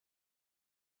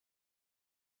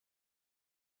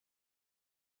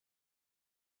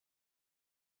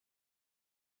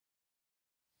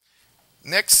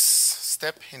Next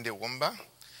step in the rumba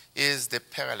is the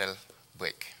parallel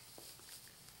break.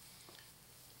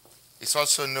 It's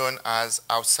also known as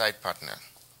outside partner.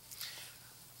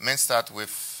 Men start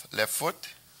with left foot,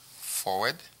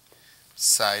 forward,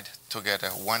 side together,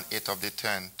 1/8 of the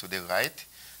turn to the right,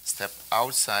 step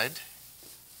outside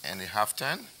and a half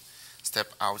turn,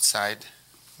 step outside,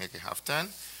 make a half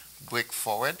turn, break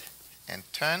forward and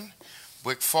turn,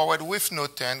 break forward with no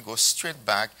turn, go straight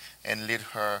back and lead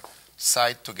her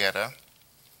side together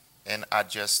and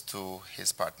adjust to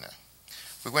his partner.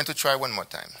 We're going to try one more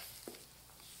time.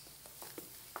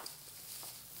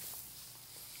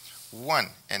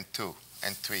 1 and 2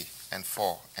 and 3 and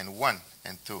 4 and 1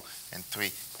 and 2 and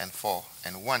 3 and 4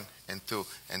 and 1 and 2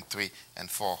 and 3 and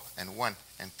 4 and 1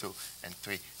 and 2 and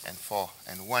 3 and 4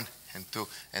 and 1 and 2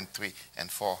 and 3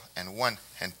 and 4 and 1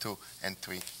 and 2 and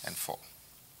 3 and 4.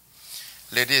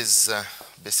 Ladies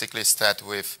basically start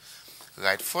with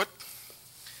right foot,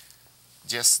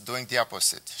 just doing the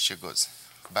opposite. She goes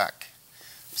back,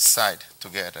 side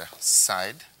together,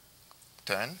 side,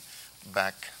 turn,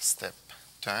 back, step,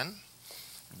 turn,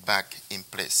 back in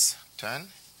place,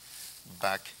 turn,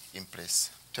 back in place,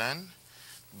 turn,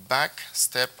 back,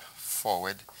 step,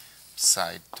 forward,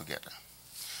 side together.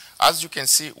 As you can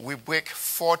see, we break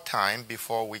 4 times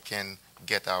before we can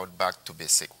get out back to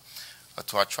basic.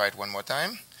 So I'll try it one more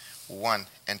time. 1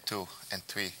 and 2 and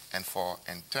 3 and 4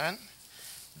 and turn,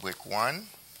 break 1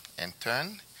 and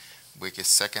turn, break a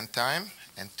second time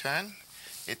and turn,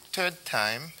 a third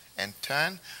time and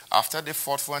turn. After the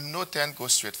 4th one, no turn, go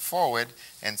straight forward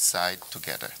and side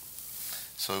together.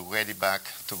 So ready back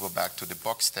to go back to the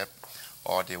box step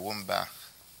or the rumba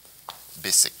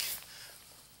basic.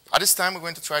 At this time, we're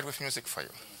going to try it with music for you.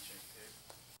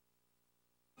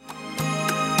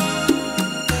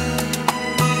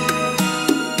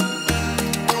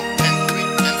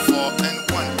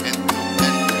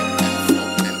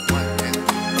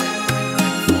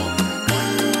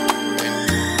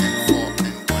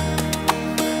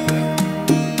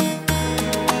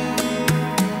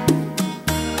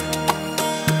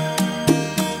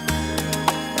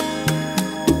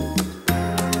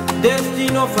 2,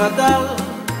 destino fatal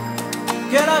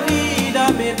que la vida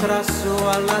me trazó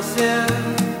al nacer,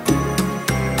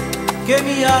 que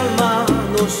mi alma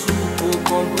no supo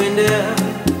comprender,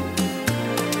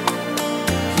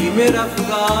 quimera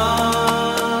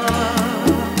fugaz,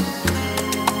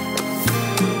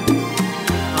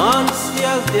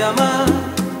 ansias de amar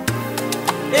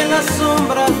en las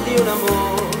sombras de un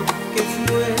amor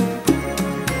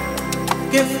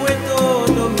que fue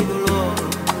todo mi dolor,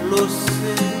 lo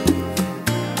sé.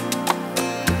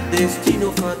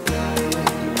 Destino fatal.